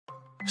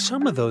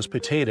Some of those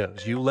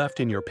potatoes you left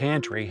in your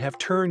pantry have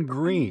turned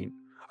green.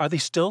 Are they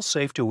still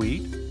safe to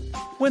eat?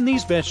 When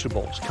these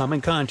vegetables come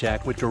in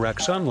contact with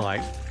direct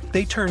sunlight,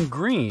 they turn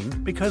green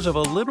because of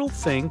a little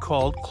thing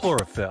called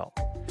chlorophyll.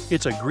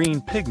 It's a green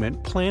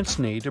pigment plants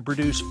need to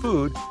produce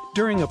food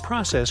during a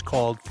process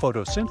called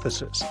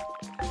photosynthesis.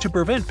 To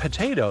prevent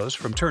potatoes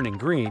from turning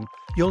green,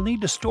 you'll need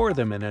to store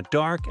them in a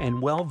dark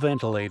and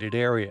well-ventilated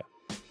area.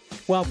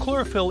 While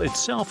chlorophyll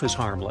itself is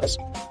harmless,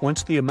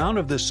 once the amount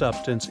of this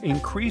substance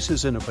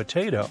increases in a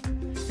potato,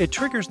 it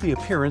triggers the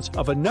appearance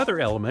of another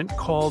element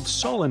called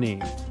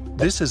solanine.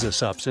 This is a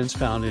substance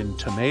found in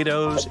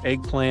tomatoes,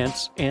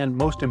 eggplants, and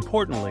most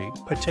importantly,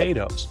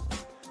 potatoes.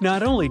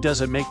 Not only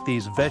does it make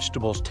these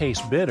vegetables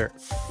taste bitter,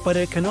 but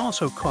it can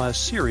also cause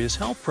serious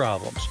health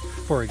problems,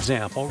 for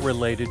example,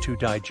 related to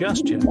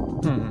digestion.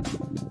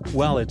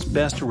 While it's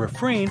best to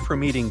refrain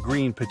from eating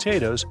green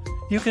potatoes,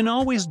 you can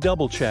always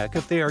double-check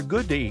if they are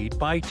good to eat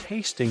by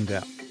tasting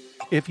them.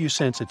 If you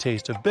sense a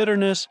taste of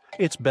bitterness,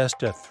 it's best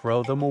to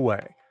throw them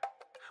away.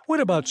 What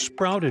about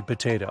sprouted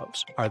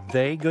potatoes? Are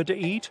they good to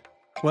eat?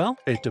 Well,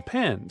 it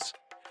depends.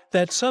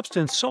 That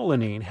substance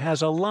solanine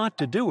has a lot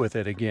to do with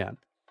it again.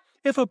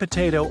 If a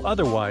potato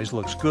otherwise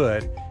looks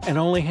good and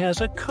only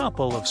has a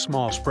couple of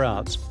small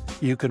sprouts,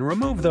 you can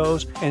remove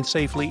those and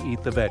safely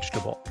eat the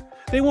vegetable.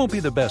 They won't be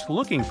the best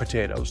looking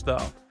potatoes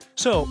though.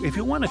 So if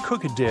you want to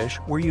cook a dish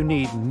where you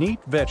need neat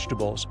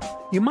vegetables,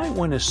 you might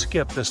want to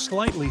skip the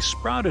slightly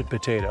sprouted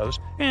potatoes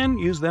and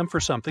use them for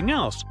something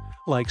else,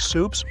 like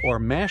soups or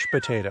mashed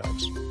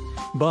potatoes.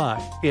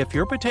 But if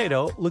your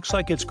potato looks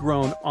like it's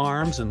grown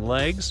arms and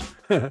legs,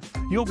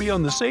 you'll be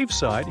on the safe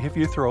side if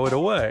you throw it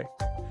away.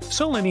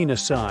 Solanine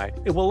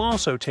aside, it will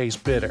also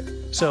taste bitter,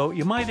 so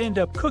you might end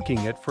up cooking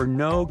it for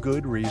no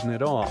good reason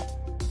at all.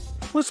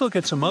 Let's look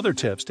at some other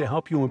tips to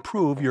help you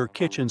improve your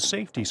kitchen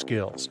safety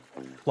skills,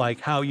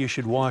 like how you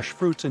should wash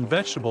fruits and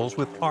vegetables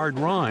with hard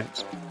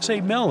rinds,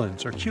 say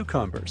melons or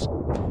cucumbers.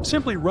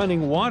 Simply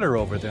running water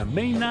over them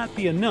may not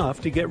be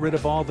enough to get rid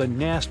of all the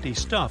nasty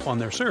stuff on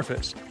their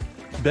surface.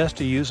 Best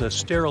to use a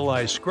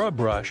sterilized scrub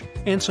brush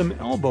and some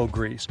elbow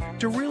grease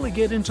to really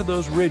get into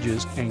those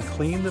ridges and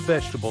clean the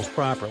vegetables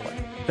properly.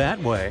 That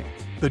way,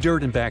 the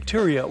dirt and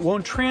bacteria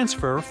won't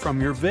transfer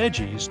from your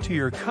veggies to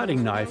your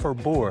cutting knife or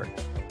board.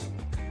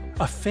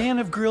 A fan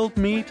of grilled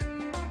meat?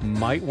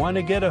 Might want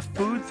to get a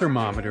food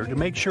thermometer to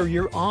make sure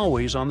you're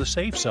always on the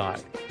safe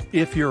side.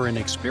 If you're an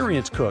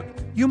experienced cook,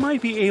 you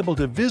might be able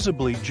to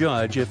visibly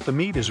judge if the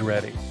meat is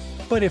ready.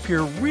 But if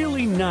you're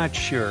really not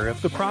sure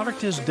if the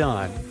product is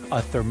done,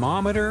 a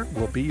thermometer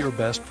will be your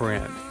best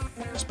friend.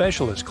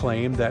 Specialists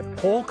claim that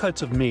whole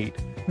cuts of meat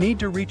need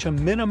to reach a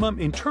minimum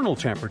internal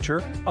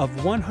temperature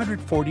of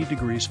 140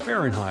 degrees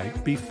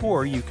Fahrenheit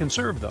before you can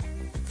serve them.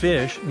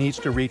 Fish needs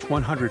to reach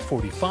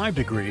 145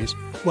 degrees,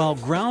 while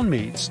ground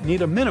meats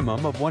need a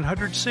minimum of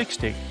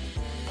 160.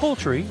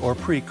 Poultry or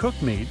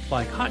pre-cooked meat,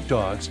 like hot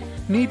dogs,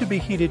 need to be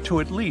heated to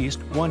at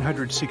least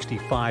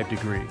 165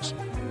 degrees.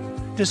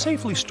 To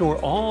safely store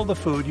all the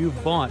food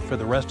you've bought for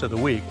the rest of the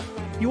week,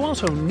 you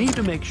also need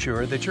to make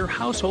sure that your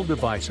household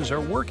devices are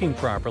working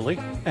properly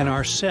and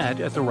are set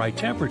at the right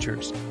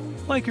temperatures,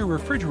 like your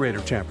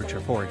refrigerator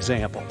temperature, for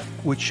example,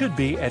 which should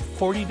be at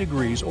 40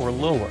 degrees or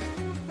lower.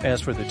 As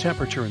for the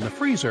temperature in the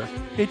freezer,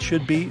 it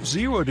should be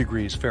 0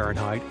 degrees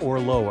Fahrenheit or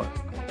lower.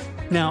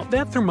 Now,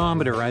 that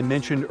thermometer I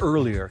mentioned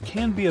earlier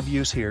can be of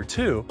use here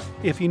too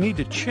if you need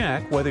to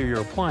check whether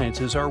your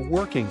appliances are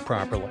working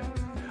properly.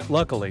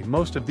 Luckily,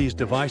 most of these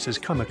devices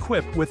come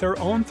equipped with their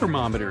own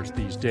thermometers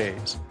these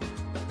days.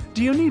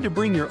 Do you need to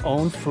bring your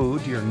own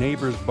food to your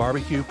neighbor's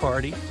barbecue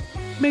party?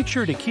 Make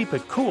sure to keep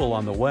it cool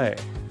on the way.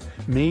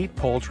 Meat,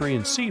 poultry,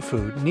 and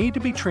seafood need to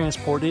be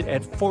transported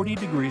at 40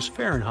 degrees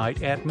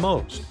Fahrenheit at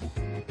most.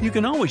 You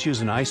can always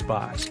use an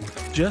icebox.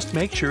 Just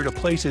make sure to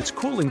place its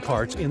cooling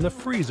parts in the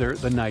freezer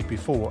the night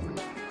before.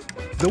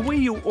 The way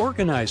you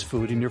organize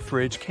food in your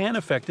fridge can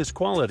affect its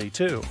quality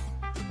too.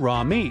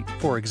 Raw meat,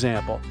 for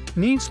example,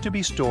 needs to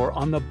be stored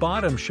on the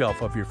bottom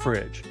shelf of your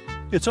fridge.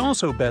 It's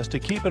also best to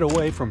keep it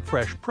away from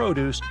fresh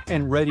produce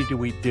and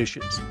ready-to-eat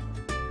dishes.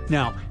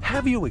 Now,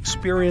 have you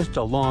experienced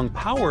a long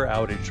power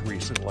outage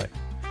recently?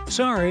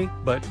 Sorry,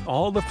 but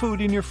all the food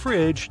in your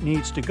fridge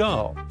needs to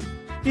go.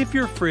 If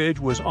your fridge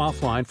was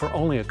offline for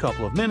only a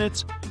couple of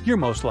minutes, you're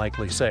most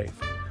likely safe.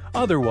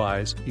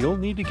 Otherwise, you'll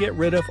need to get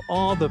rid of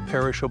all the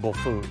perishable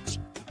foods.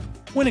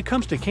 When it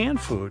comes to canned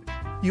food,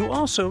 you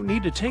also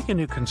need to take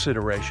into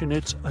consideration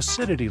its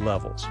acidity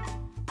levels.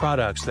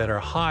 Products that are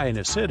high in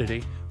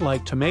acidity,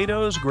 like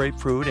tomatoes,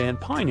 grapefruit, and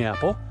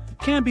pineapple,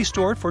 can be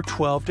stored for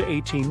 12 to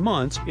 18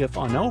 months if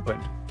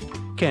unopened.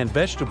 Canned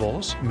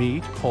vegetables,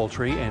 meat,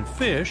 poultry, and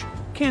fish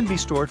can be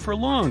stored for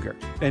longer,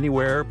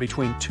 anywhere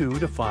between 2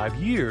 to 5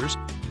 years,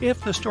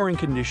 if the storing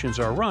conditions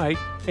are right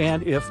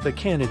and if the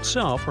can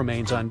itself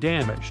remains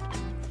undamaged.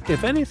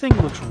 If anything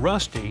looks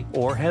rusty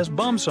or has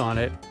bumps on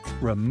it,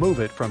 remove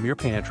it from your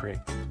pantry.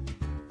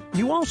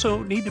 You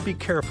also need to be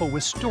careful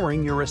with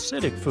storing your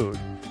acidic food,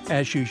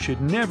 as you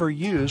should never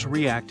use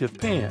reactive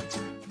pans.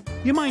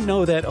 You might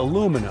know that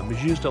aluminum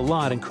is used a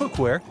lot in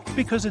cookware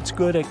because it's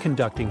good at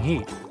conducting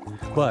heat.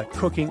 But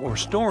cooking or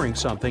storing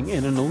something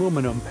in an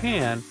aluminum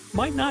pan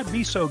might not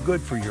be so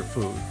good for your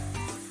food.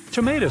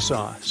 Tomato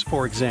sauce,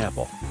 for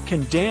example,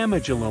 can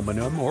damage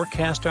aluminum or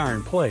cast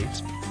iron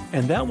plates,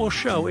 and that will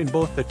show in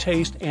both the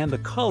taste and the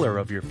color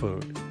of your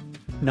food.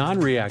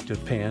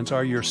 Non-reactive pans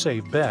are your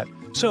safe bet,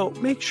 so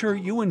make sure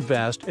you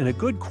invest in a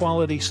good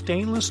quality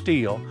stainless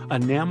steel,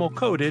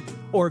 enamel-coated,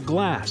 or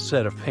glass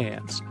set of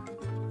pans.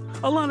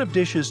 A lot of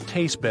dishes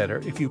taste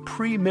better if you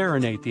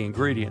pre-marinate the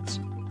ingredients.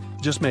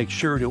 Just make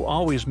sure to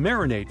always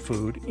marinate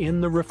food in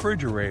the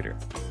refrigerator.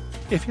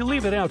 If you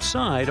leave it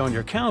outside on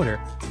your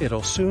counter,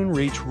 it'll soon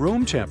reach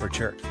room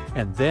temperature,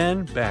 and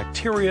then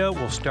bacteria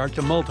will start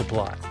to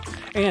multiply.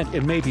 And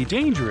it may be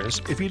dangerous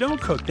if you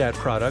don't cook that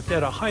product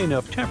at a high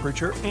enough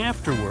temperature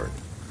afterward.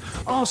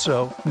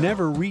 Also,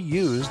 never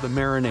reuse the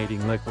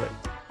marinating liquid.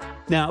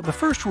 Now, the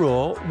first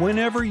rule,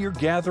 whenever you're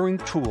gathering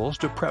tools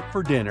to prep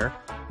for dinner,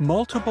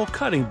 multiple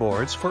cutting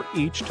boards for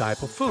each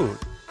type of food.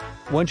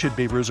 One should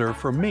be reserved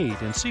for meat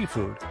and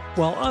seafood,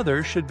 while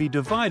others should be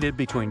divided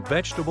between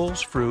vegetables,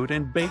 fruit,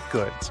 and baked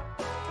goods.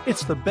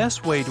 It's the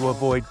best way to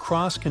avoid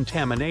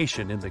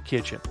cross-contamination in the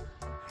kitchen.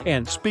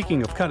 And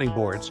speaking of cutting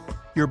boards,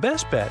 your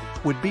best bet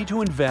would be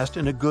to invest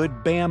in a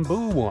good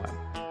bamboo one.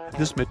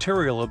 This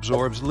material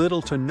absorbs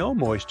little to no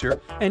moisture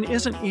and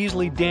isn't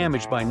easily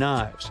damaged by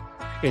knives.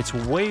 It's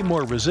way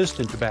more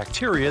resistant to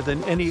bacteria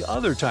than any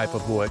other type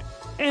of wood,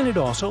 and it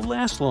also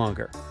lasts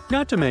longer,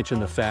 not to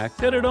mention the fact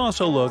that it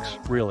also looks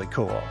really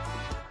cool.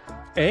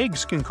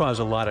 Eggs can cause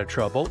a lot of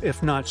trouble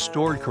if not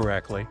stored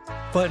correctly,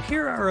 but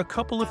here are a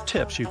couple of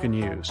tips you can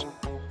use.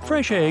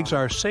 Fresh eggs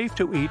are safe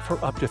to eat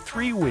for up to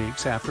 3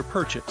 weeks after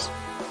purchase.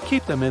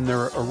 Keep them in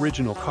their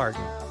original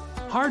carton.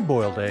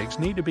 Hard-boiled eggs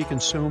need to be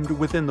consumed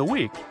within the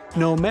week,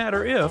 no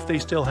matter if they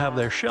still have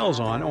their shells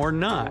on or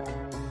not.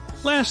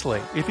 Lastly,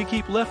 if you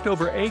keep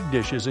leftover egg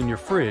dishes in your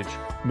fridge,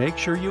 make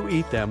sure you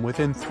eat them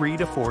within 3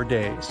 to 4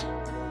 days.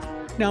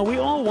 Now, we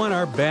all want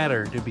our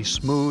batter to be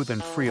smooth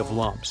and free of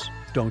lumps,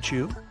 don't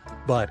you?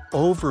 But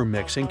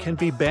over-mixing can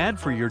be bad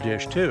for your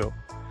dish too.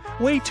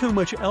 Way too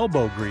much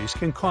elbow grease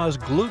can cause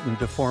gluten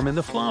to form in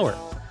the flour,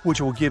 which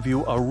will give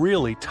you a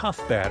really tough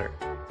batter.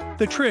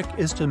 The trick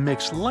is to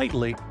mix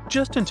lightly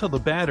just until the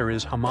batter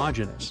is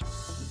homogeneous.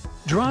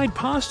 Dried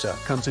pasta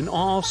comes in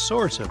all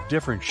sorts of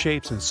different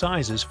shapes and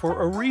sizes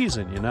for a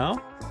reason, you know?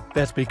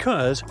 That's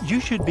because you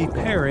should be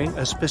pairing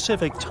a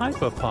specific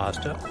type of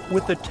pasta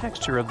with the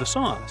texture of the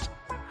sauce.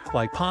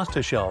 Like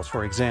pasta shells,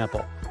 for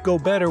example, go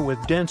better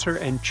with denser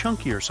and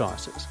chunkier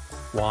sauces.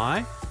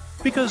 Why?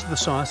 Because the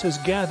sauce is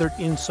gathered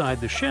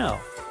inside the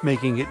shell,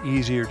 making it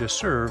easier to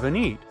serve and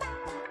eat.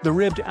 The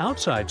ribbed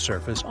outside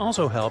surface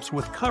also helps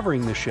with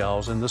covering the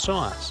shells in the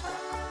sauce.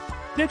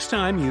 Next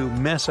time you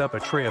mess up a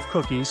tray of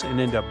cookies and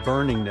end up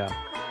burning them,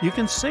 you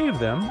can save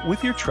them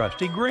with your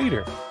trusty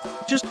grater.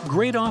 Just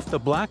grate off the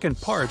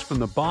blackened parts from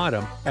the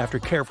bottom after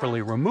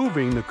carefully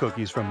removing the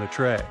cookies from the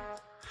tray.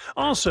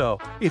 Also,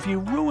 if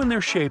you ruin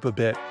their shape a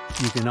bit,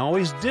 you can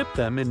always dip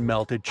them in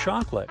melted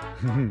chocolate.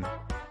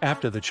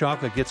 After the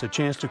chocolate gets a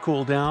chance to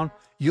cool down,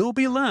 you'll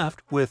be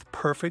left with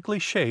perfectly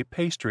shaped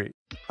pastry.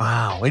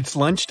 Wow, it's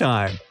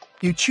lunchtime!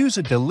 You choose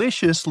a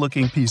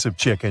delicious-looking piece of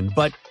chicken,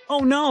 but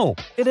oh no!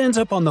 It ends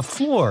up on the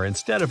floor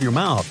instead of your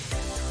mouth.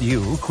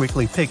 You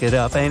quickly pick it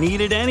up and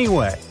eat it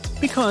anyway,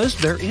 because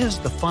there is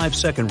the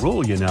 5-second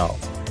rule, you know.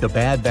 The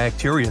bad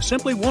bacteria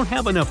simply won't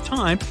have enough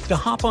time to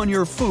hop on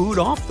your food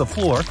off the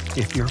floor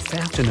if you're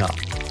fast enough.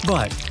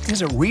 But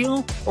is it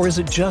real, or is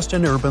it just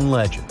an urban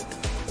legend?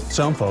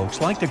 Some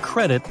folks like to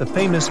credit the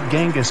famous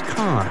Genghis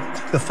Khan,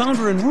 the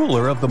founder and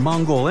ruler of the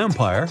Mongol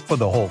Empire, for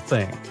the whole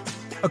thing.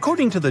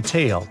 According to the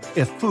tale,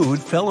 if food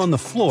fell on the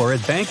floor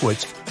at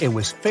banquets, it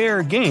was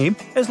fair game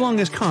as long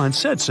as Khan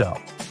said so.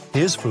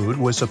 His food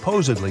was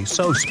supposedly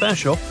so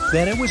special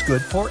that it was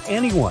good for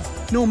anyone,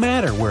 no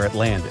matter where it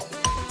landed.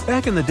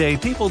 Back in the day,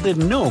 people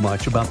didn't know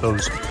much about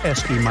those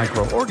pesky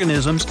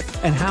microorganisms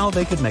and how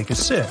they could make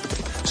us sick.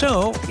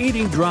 So,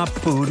 eating dropped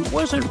food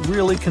wasn't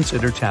really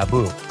considered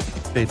taboo.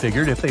 They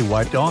figured if they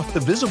wiped off the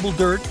visible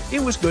dirt, it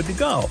was good to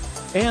go.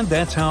 And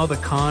that's how the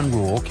Khan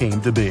rule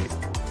came to be.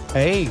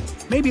 Hey,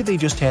 maybe they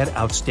just had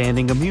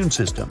outstanding immune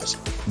systems.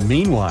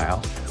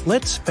 Meanwhile,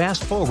 let's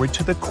fast forward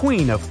to the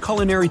queen of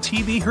culinary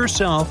TV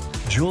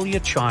herself, Julia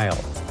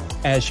Child.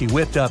 As she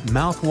whipped up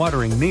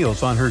mouth-watering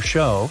meals on her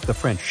show, The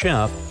French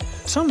Chef,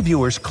 some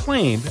viewers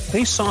claimed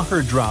they saw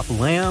her drop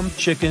lamb,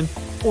 chicken,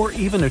 or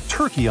even a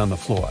turkey on the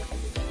floor.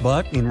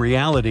 But in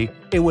reality,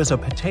 it was a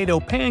potato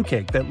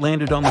pancake that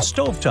landed on the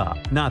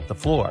stovetop, not the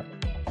floor.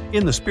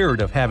 In the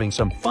spirit of having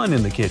some fun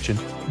in the kitchen,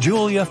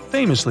 Julia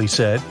famously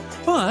said,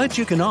 "But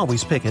you can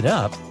always pick it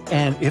up,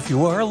 and if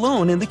you are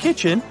alone in the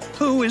kitchen,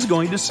 who is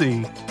going to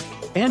see?"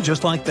 And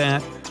just like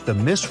that, the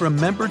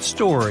misremembered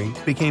story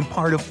became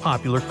part of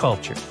popular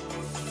culture.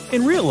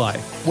 In real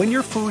life, when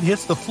your food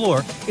hits the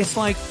floor, it's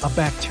like a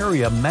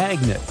bacteria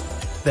magnet.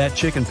 That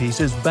chicken piece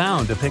is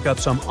bound to pick up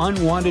some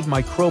unwanted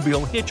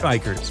microbial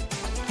hitchhikers.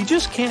 You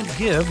just can't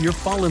give your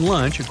fallen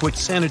lunch a quick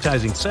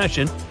sanitizing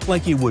session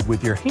like you would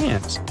with your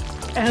hands.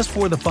 As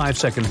for the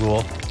 5-second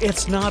rule,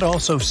 it's not all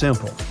so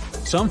simple.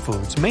 Some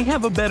foods may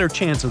have a better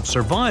chance of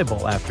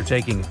survival after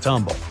taking a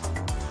tumble.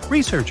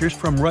 Researchers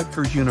from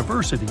Rutgers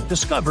University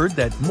discovered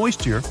that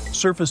moisture,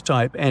 surface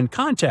type, and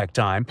contact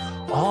time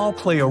all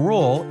play a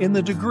role in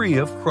the degree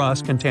of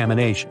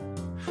cross-contamination.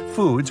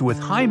 Foods with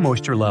high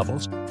moisture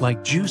levels,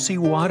 like juicy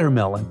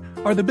watermelon,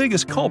 are the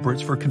biggest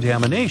culprits for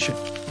contamination.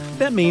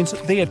 That means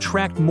they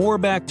attract more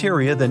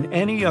bacteria than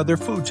any other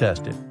food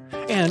tested.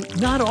 And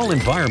not all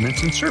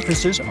environments and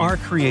surfaces are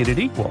created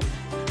equal.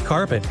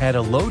 Carpet had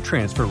a low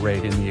transfer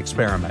rate in the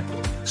experiment.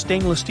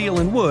 Stainless steel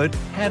and wood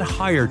had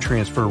higher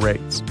transfer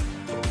rates.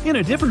 In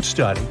a different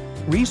study,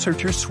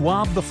 researchers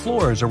swabbed the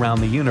floors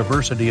around the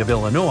University of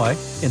Illinois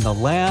in the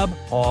lab,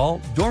 hall,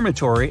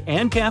 dormitory,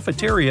 and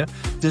cafeteria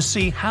to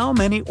see how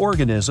many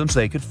organisms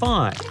they could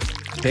find.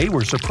 They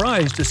were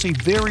surprised to see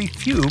very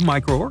few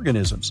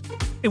microorganisms.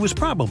 It was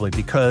probably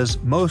because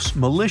most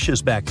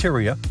malicious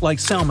bacteria like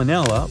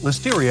Salmonella,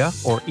 Listeria,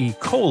 or E.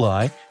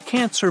 coli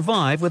can't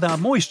survive without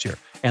moisture,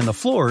 and the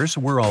floors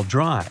were all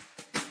dry.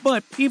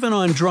 But even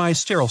on dry,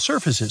 sterile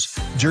surfaces,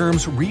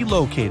 germs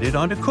relocated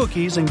onto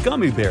cookies and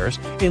gummy bears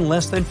in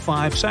less than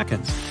 5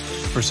 seconds.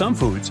 For some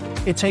foods,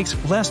 it takes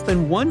less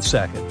than 1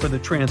 second for the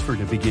transfer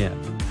to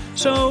begin.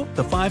 So,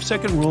 the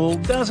 5-second rule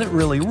doesn't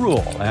really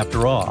rule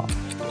after all.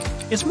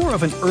 It's more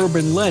of an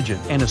urban legend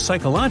and a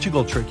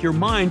psychological trick your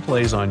mind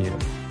plays on you.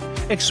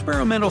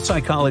 Experimental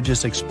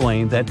psychologists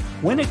explain that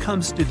when it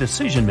comes to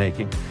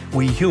decision-making,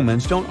 we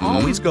humans don't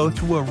always go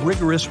through a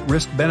rigorous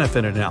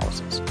risk-benefit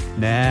analysis.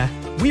 Nah,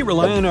 we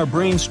rely on our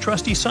brain's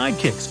trusty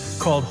sidekicks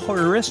called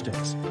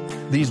heuristics.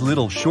 These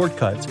little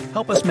shortcuts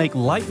help us make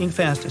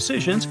lightning-fast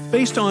decisions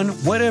based on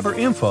whatever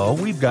info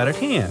we've got at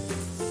hand.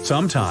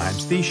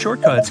 Sometimes these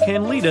shortcuts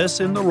can lead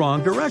us in the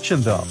wrong direction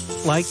though,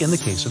 like in the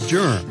case of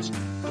germs.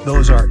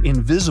 Those are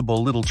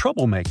invisible little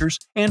troublemakers,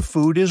 and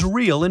food is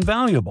real and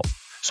valuable.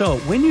 So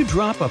when you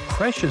drop a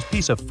precious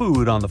piece of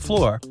food on the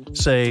floor,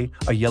 say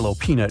a yellow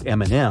peanut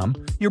M&M,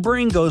 your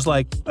brain goes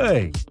like,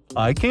 "Hey,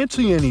 I can't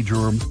see any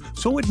germs,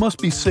 so it must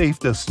be safe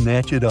to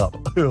snatch it up."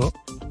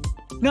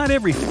 Not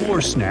every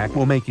floor snack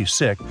will make you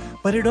sick,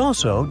 but it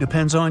also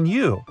depends on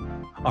you.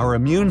 Our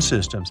immune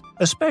systems,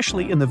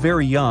 especially in the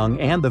very young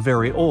and the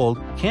very old,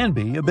 can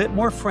be a bit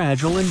more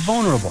fragile and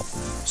vulnerable.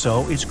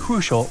 So it's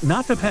crucial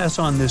not to pass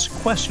on this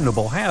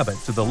questionable habit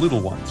to the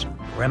little ones.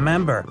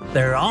 Remember,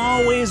 they're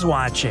always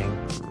watching.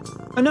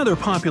 Another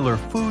popular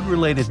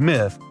food-related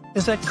myth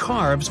is that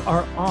carbs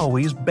are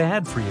always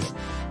bad for you.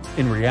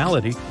 In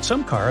reality,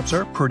 some carbs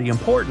are pretty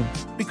important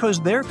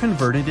because they're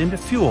converted into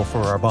fuel for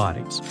our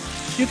bodies.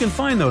 You can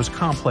find those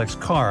complex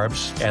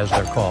carbs, as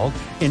they're called,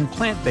 in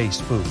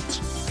plant-based foods.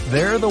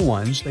 They're the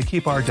ones that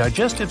keep our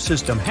digestive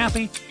system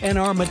happy and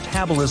our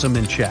metabolism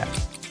in check.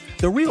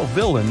 The real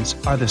villains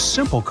are the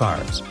simple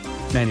carbs.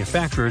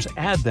 Manufacturers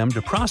add them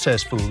to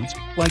processed foods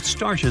like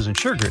starches and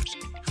sugars.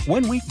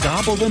 When we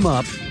gobble them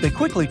up, they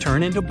quickly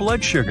turn into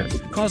blood sugar,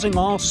 causing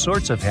all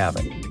sorts of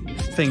havoc.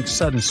 Think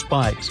sudden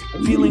spikes,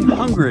 feeling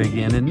hungry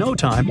again in no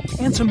time,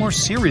 and some more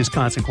serious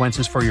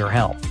consequences for your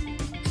health.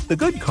 The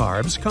good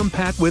carbs come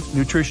packed with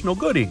nutritional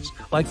goodies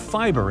like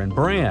fiber and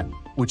bran,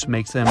 which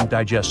makes them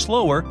digest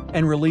slower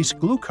and release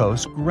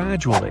glucose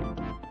gradually.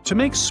 To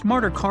make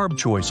smarter carb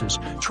choices,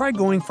 try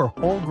going for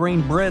whole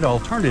grain bread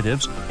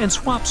alternatives and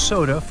swap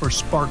soda for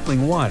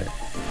sparkling water.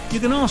 You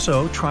can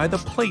also try the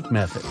plate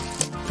method.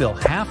 Fill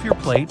half your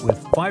plate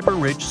with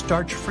fiber-rich,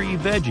 starch-free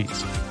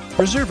veggies.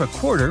 Reserve a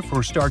quarter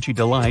for starchy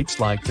delights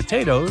like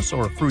potatoes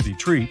or a fruity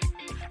treat.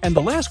 And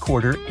the last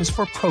quarter is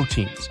for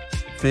proteins.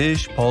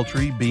 Fish,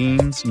 poultry,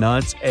 beans,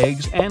 nuts,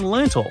 eggs, and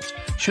lentils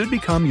should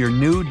become your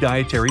new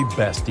dietary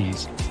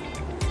besties.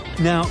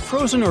 Now,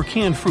 frozen or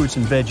canned fruits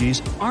and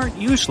veggies aren't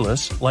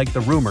useless like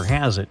the rumor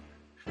has it.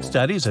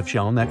 Studies have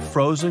shown that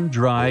frozen,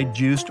 dried,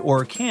 juiced,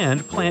 or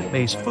canned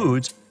plant-based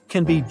foods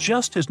can be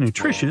just as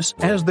nutritious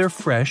as their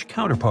fresh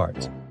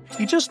counterparts.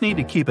 You just need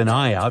to keep an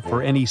eye out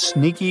for any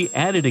sneaky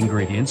added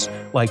ingredients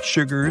like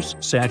sugars,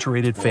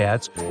 saturated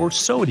fats, or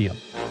sodium.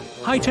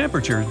 High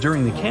temperatures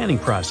during the canning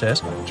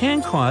process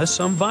can cause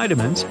some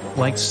vitamins,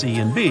 like C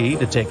and B,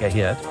 to take a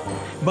hit.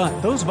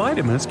 But those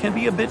vitamins can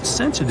be a bit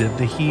sensitive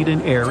to heat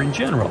and air in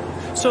general,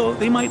 so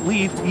they might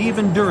leave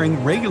even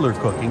during regular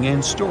cooking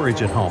and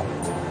storage at home.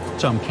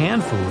 Some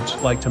canned foods,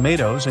 like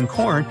tomatoes and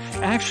corn,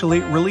 actually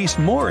release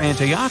more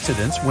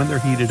antioxidants when they're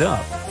heated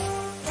up.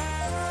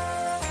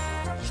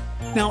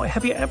 Now,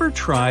 have you ever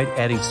tried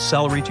adding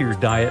celery to your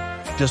diet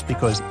just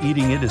because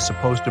eating it is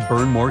supposed to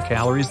burn more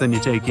calories than you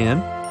take in?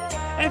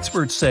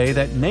 Experts say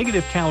that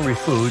negative calorie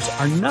foods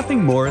are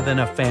nothing more than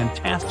a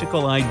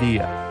fantastical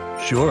idea.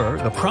 Sure,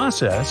 the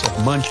process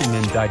of munching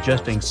and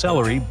digesting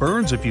celery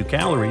burns a few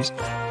calories,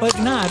 but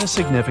not a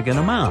significant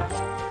amount.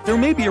 There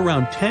may be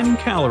around 10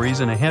 calories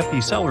in a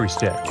hefty celery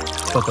stick,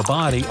 but the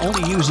body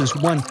only uses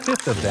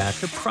 1/5 of that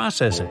to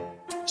process it.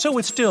 So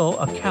it's still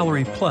a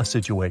calorie-plus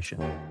situation.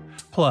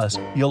 Plus,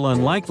 you'll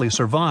unlikely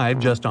survive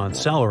just on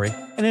celery,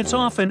 and it's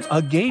often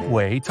a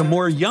gateway to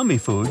more yummy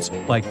foods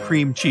like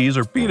cream cheese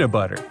or peanut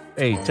butter.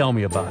 Hey, tell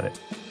me about it.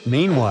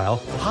 Meanwhile,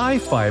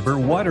 high-fiber,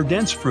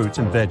 water-dense fruits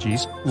and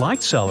veggies,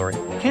 like celery,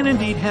 can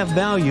indeed have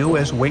value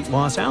as weight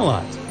loss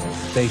allies.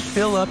 They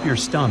fill up your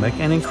stomach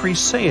and increase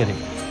satiety,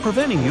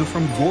 preventing you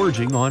from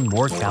gorging on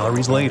more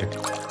calories later.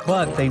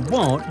 But they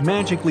won't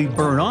magically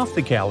burn off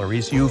the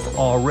calories you've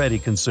already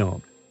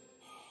consumed.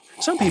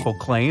 Some people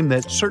claim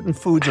that certain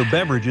foods or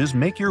beverages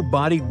make your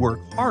body work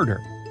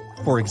harder.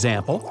 For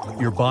example,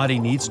 your body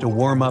needs to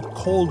warm up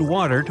cold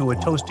water to a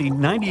toasty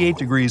 98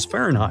 degrees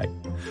Fahrenheit.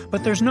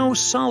 But there's no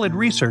solid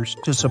research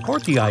to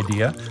support the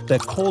idea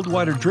that cold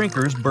water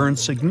drinkers burn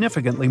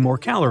significantly more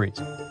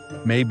calories.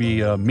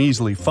 Maybe a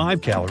measly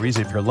 5 calories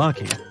if you're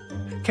lucky.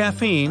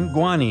 Caffeine,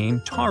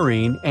 guanine,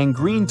 taurine, and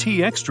green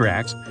tea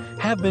extracts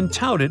have been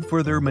touted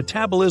for their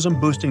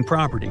metabolism-boosting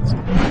properties.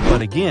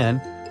 But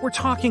again, we're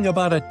talking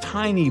about a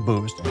tiny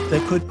boost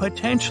that could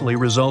potentially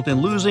result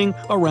in losing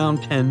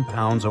around 10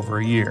 pounds over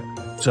a year.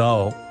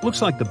 So,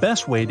 looks like the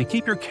best way to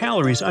keep your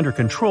calories under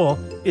control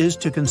is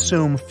to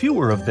consume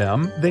fewer of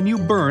them than you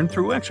burn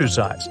through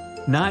exercise,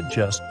 not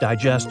just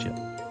digestion.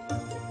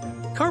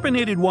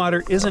 Carbonated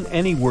water isn't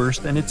any worse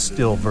than its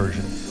still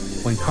version.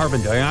 When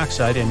carbon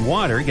dioxide and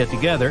water get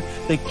together,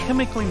 they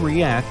chemically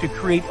react to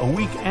create a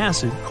weak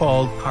acid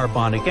called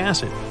carbonic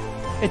acid.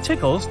 It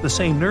tickles the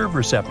same nerve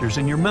receptors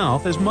in your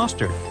mouth as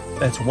mustard.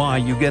 That's why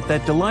you get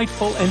that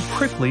delightful and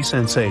prickly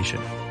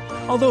sensation.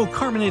 Although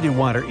carbonated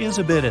water is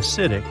a bit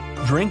acidic,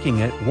 drinking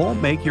it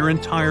won't make your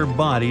entire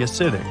body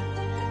acidic.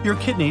 Your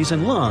kidneys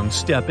and lungs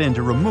step in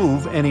to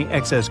remove any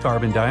excess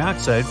carbon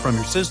dioxide from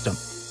your system.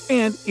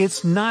 And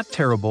it's not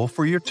terrible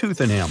for your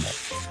tooth enamel.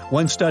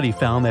 One study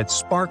found that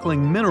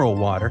sparkling mineral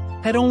water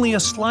had only a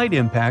slight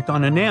impact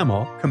on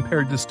enamel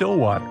compared to still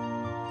water.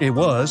 It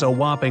was a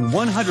whopping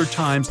 100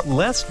 times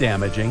less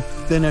damaging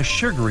than a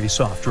sugary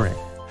soft drink.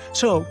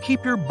 So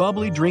keep your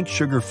bubbly drink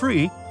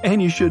sugar-free,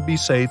 and you should be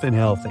safe and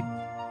healthy.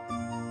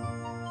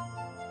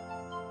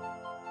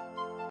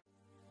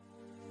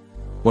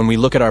 When we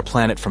look at our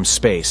planet from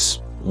space,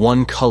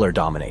 one color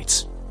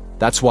dominates.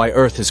 That's why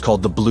Earth is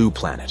called the blue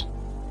planet.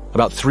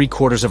 About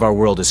 3/4 of our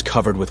world is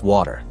covered with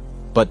water.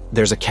 But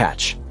there's a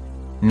catch.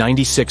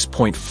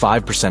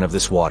 96.5% of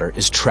this water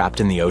is trapped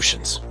in the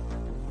oceans.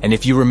 And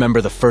if you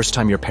remember the first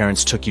time your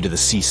parents took you to the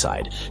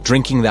seaside,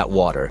 drinking that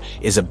water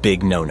is a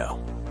big no-no.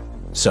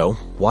 So,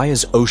 why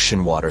is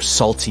ocean water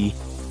salty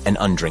and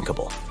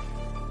undrinkable?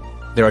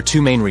 There are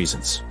two main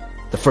reasons.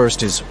 The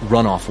first is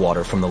runoff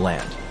water from the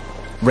land.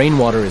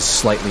 Rainwater is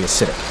slightly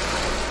acidic.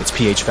 Its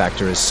pH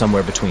factor is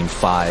somewhere between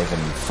 5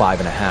 and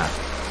 5.5.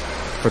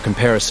 For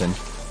comparison,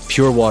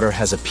 pure water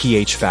has a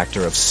pH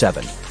factor of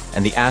 7,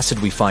 and the acid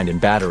we find in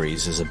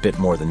batteries is a bit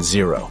more than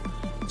 0.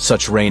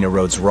 Such rain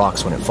erodes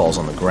rocks when it falls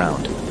on the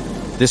ground.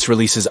 This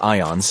releases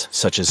ions,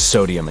 such as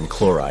sodium and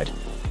chloride.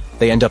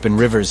 They end up in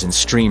rivers and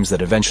streams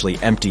that eventually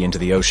empty into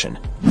the ocean.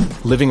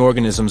 Living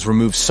organisms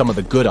remove some of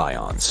the good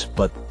ions,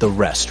 but the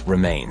rest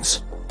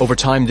remains. Over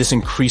time, this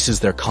increases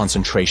their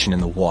concentration in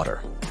the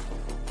water.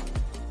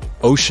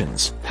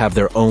 Oceans have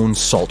their own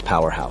salt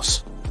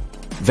powerhouse.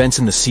 Vents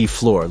in the sea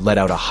floor let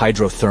out a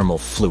hydrothermal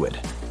fluid.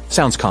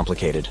 Sounds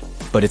complicated,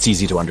 but it's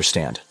easy to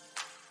understand.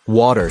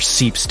 Water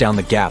seeps down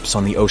the gaps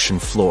on the ocean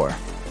floor.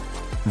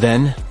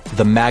 Then,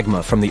 the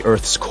magma from the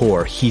Earth's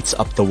core heats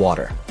up the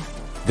water.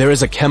 There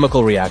is a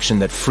chemical reaction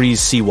that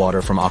frees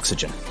seawater from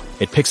oxygen.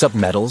 It picks up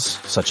metals,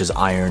 such as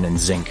iron and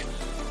zinc.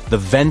 The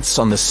vents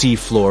on the sea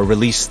floor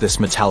release this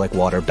metallic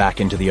water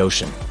back into the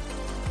ocean.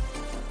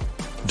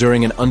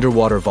 During an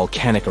underwater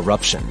volcanic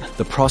eruption,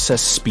 the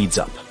process speeds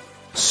up.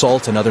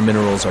 Salt and other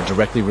minerals are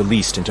directly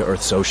released into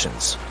Earth's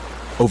oceans.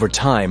 Over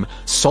time,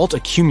 salt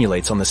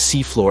accumulates on the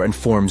seafloor and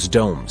forms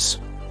domes.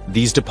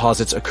 These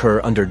deposits occur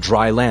under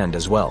dry land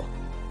as well.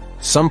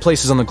 Some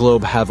places on the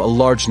globe have a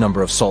large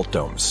number of salt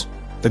domes.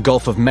 The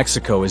Gulf of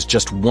Mexico is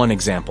just one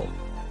example.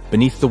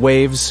 Beneath the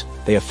waves,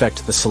 they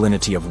affect the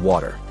salinity of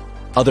water.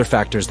 Other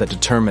factors that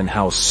determine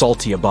how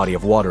salty a body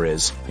of water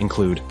is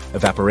include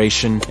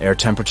evaporation, air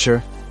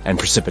temperature, and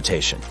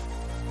precipitation.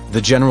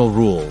 The general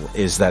rule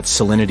is that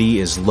salinity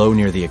is low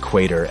near the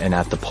equator and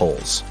at the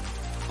poles.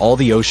 All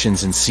the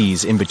oceans and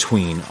seas in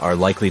between are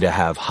likely to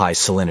have high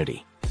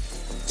salinity.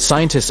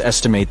 Scientists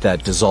estimate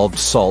that dissolved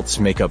salts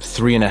make up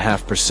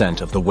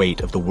 3.5% of the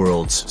weight of the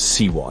world's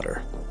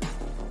seawater.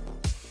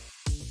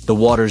 The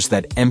waters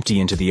that empty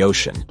into the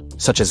ocean,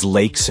 such as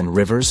lakes and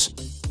rivers,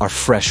 are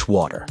fresh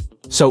water.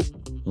 So,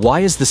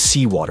 why is the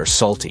seawater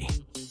salty?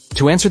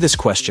 To answer this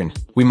question,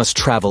 we must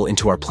travel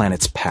into our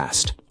planet's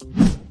past.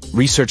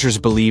 Researchers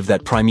believe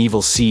that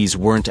primeval seas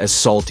weren't as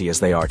salty as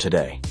they are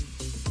today.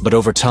 But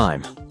over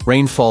time,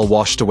 rainfall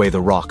washed away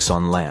the rocks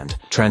on land,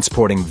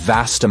 transporting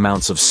vast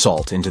amounts of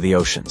salt into the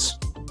oceans.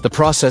 The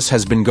process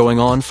has been going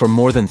on for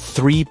more than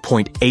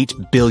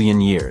 3.8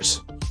 billion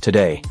years.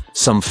 Today,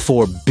 some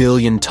 4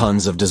 billion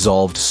tons of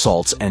dissolved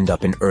salts end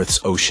up in Earth's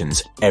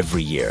oceans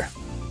every year.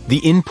 The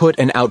input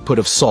and output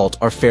of salt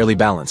are fairly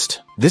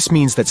balanced. This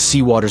means that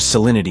seawater's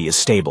salinity is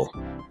stable.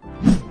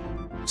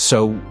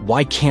 So,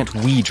 why can't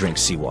we drink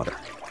seawater?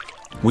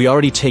 We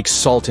already take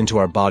salt into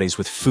our bodies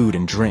with food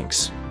and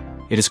drinks.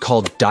 It is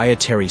called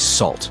dietary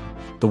salt.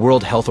 The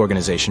World Health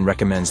Organization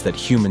recommends that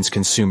humans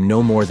consume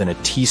no more than a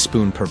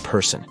teaspoon per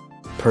person,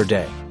 per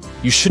day.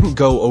 You shouldn't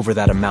go over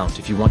that amount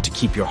if you want to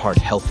keep your heart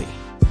healthy.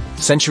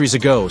 Centuries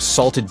ago,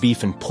 salted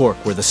beef and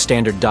pork were the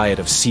standard diet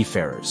of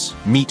seafarers.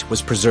 Meat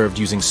was preserved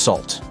using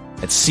salt.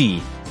 At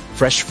sea,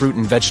 fresh fruit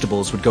and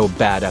vegetables would go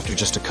bad after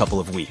just a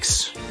couple of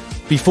weeks.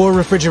 Before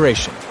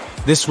refrigeration,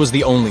 this was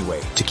the only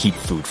way to keep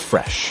food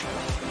fresh.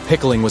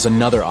 Pickling was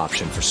another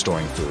option for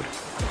storing food.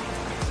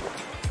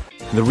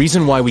 The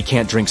reason why we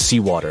can't drink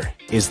seawater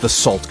is the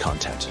salt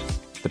content.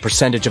 The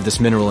percentage of this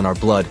mineral in our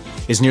blood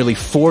is nearly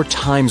 4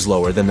 times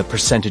lower than the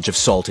percentage of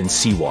salt in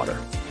seawater.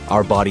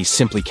 Our body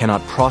simply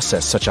cannot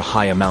process such a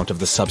high amount of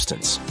the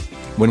substance.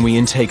 When we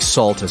intake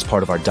salt as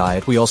part of our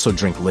diet, we also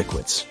drink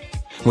liquids.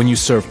 When you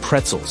serve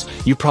pretzels,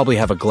 you probably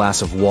have a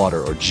glass of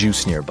water or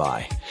juice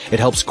nearby. It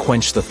helps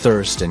quench the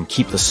thirst and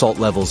keep the salt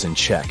levels in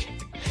check.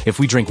 If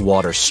we drink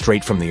water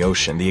straight from the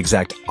ocean, the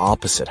exact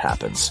opposite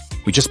happens.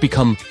 We just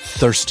become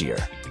thirstier.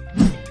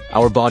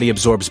 Our body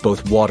absorbs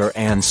both water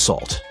and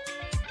salt.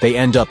 They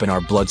end up in our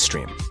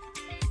bloodstream.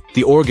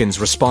 The organs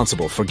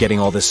responsible for getting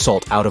all this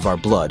salt out of our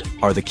blood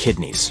are the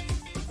kidneys.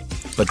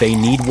 But they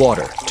need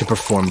water to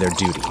perform their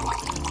duty.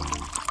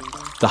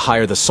 The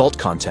higher the salt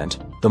content,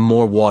 the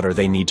more water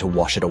they need to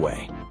wash it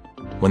away.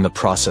 When the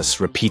process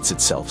repeats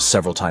itself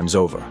several times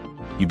over,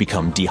 you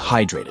become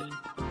dehydrated.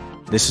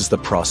 This is the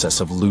process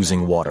of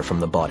losing water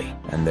from the body.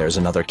 And there's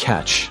another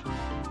catch.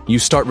 You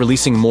start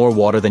releasing more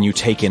water than you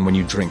take in when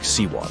you drink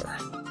seawater.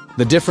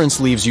 The difference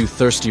leaves you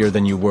thirstier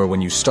than you were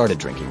when you started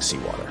drinking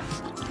seawater.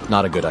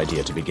 Not a good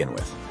idea to begin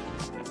with.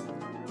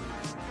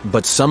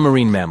 But some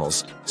marine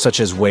mammals, such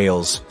as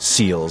whales,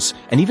 seals,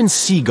 and even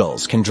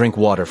seagulls, can drink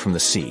water from the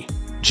sea,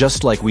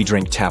 just like we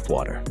drink tap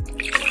water.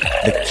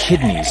 The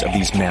kidneys of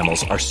these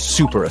mammals are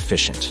super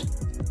efficient.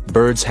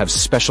 Birds have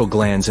special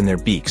glands in their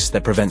beaks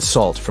that prevent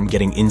salt from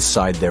getting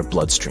inside their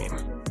bloodstream.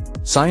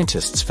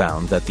 Scientists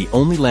found that the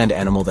only land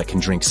animal that can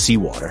drink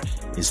seawater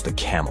is the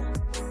camel.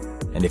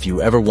 And if you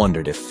ever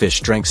wondered if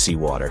fish drank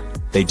seawater,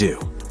 they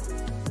do.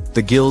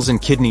 The gills and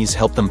kidneys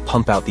help them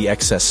pump out the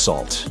excess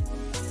salt.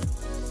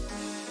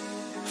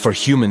 For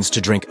humans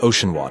to drink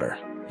ocean water,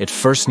 it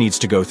first needs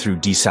to go through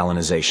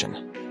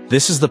desalinization.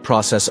 This is the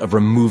process of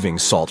removing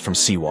salt from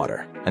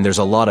seawater, and there's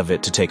a lot of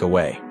it to take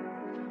away.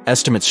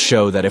 Estimates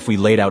show that if we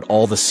laid out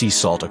all the sea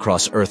salt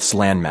across Earth's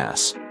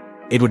landmass,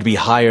 it would be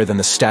higher than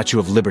the Statue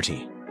of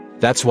Liberty.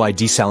 That's why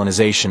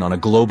desalinization on a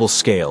global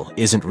scale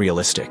isn't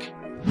realistic.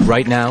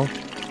 Right now,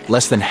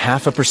 less than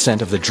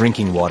 0.5% of the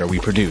drinking water we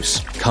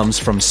produce comes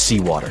from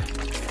seawater.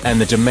 And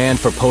the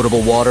demand for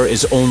potable water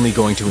is only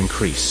going to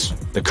increase.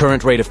 The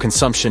current rate of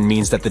consumption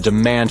means that the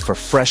demand for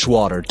fresh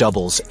water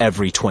doubles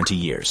every 20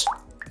 years.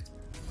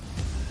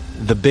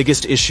 The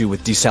biggest issue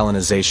with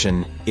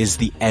desalinization is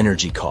the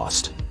energy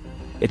cost.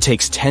 It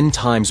takes 10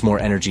 times more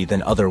energy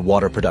than other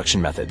water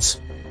production methods,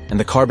 and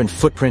the carbon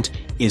footprint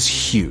is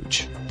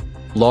huge.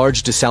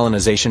 Large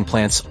desalinization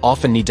plants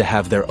often need to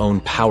have their own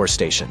power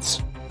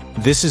stations.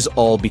 This is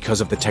all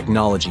because of the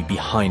technology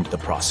behind the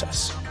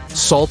process.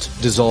 Salt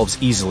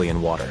dissolves easily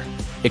in water.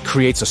 It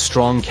creates a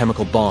strong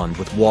chemical bond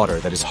with water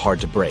that is hard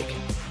to break.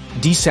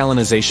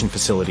 Desalinization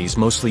facilities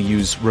mostly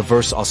use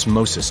reverse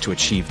osmosis to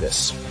achieve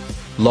this.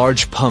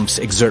 Large pumps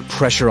exert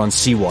pressure on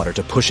seawater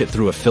to push it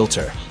through a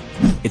filter.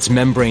 Its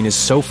membrane is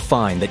so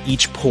fine that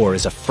each pore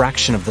is a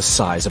fraction of the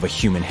size of a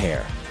human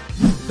hair.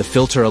 The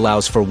filter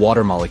allows for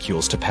water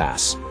molecules to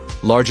pass.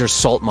 Larger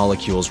salt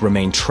molecules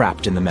remain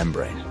trapped in the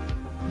membrane.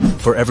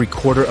 For every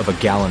quarter of a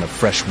gallon of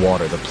fresh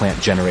water the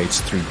plant generates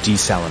through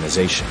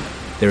desalinization,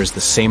 there is the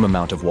same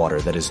amount of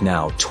water that is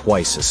now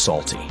twice as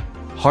salty.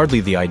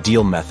 Hardly the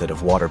ideal method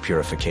of water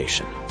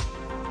purification.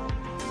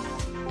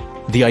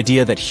 The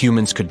idea that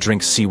humans could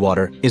drink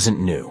seawater isn't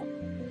new.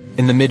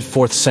 In the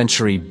mid-4th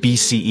century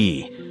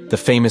BCE, the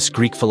famous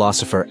Greek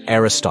philosopher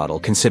Aristotle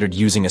considered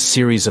using a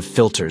series of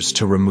filters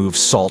to remove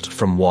salt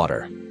from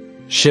water.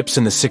 Ships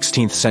in the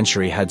 16th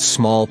century had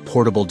small,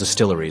 portable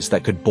distilleries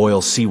that could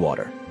boil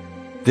seawater.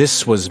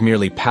 This was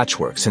merely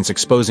patchwork, since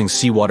exposing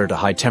seawater to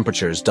high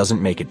temperatures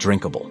doesn't make it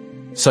drinkable.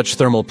 Such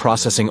thermal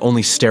processing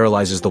only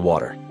sterilizes the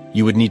water.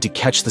 You would need to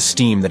catch the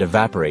steam that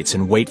evaporates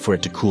and wait for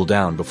it to cool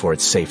down before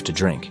it's safe to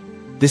drink.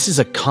 This is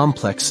a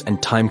complex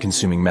and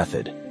time-consuming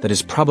method that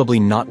is probably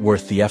not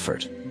worth the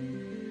effort.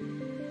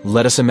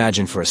 Let us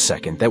imagine for a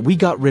second that we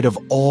got rid of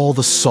all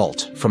the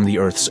salt from the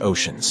Earth's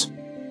oceans.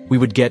 We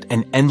would get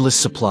an endless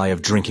supply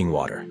of drinking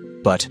water.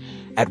 But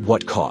at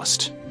what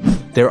cost?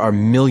 There are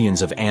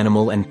millions of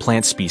animal and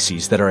plant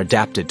species that are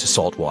adapted to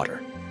salt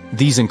water.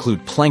 These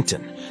include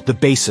plankton, the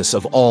basis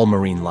of all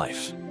marine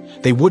life.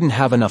 They wouldn't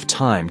have enough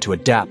time to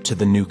adapt to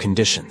the new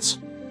conditions.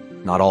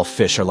 Not all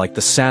fish are like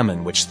the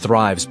salmon, which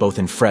thrives both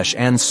in fresh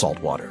and salt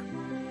water.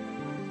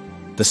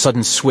 The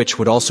sudden switch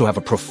would also have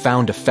a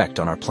profound effect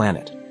on our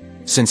planet.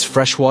 Since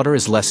freshwater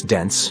is less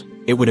dense,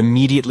 it would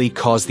immediately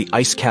cause the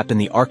ice cap in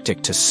the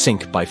Arctic to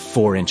sink by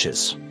 4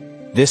 inches.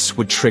 This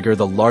would trigger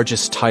the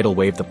largest tidal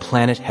wave the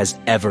planet has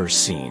ever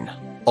seen.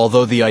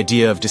 Although the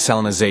idea of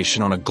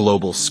desalinization on a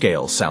global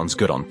scale sounds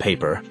good on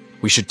paper,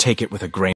 we should take it with a grain